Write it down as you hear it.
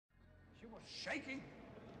Shaking.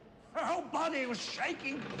 Her whole body was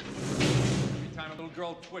shaking. Every time a little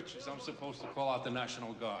girl twitches, I'm supposed to call out the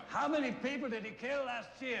National Guard. How many people did he kill last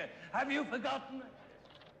year? Have you forgotten?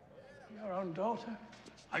 Your own daughter?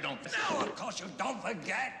 I don't... No, of course you don't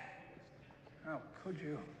forget. How could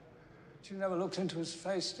you? You never looked into his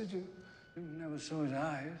face, did you? You never saw his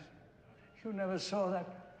eyes. You never saw that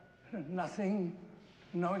nothing,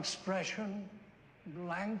 no expression,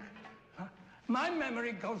 blank. My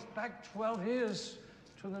memory goes back 12 years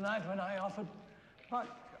to the night when I offered. But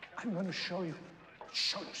I'm going to show you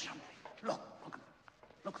something. Look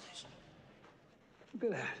at this. Look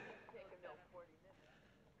at that.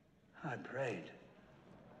 I prayed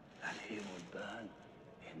that he would burn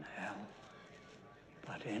in hell,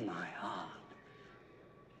 but in my heart,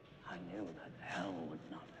 I knew that hell would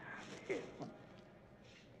not have him.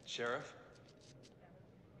 Sheriff?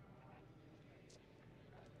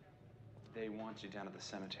 They want you down at the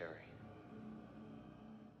cemetery.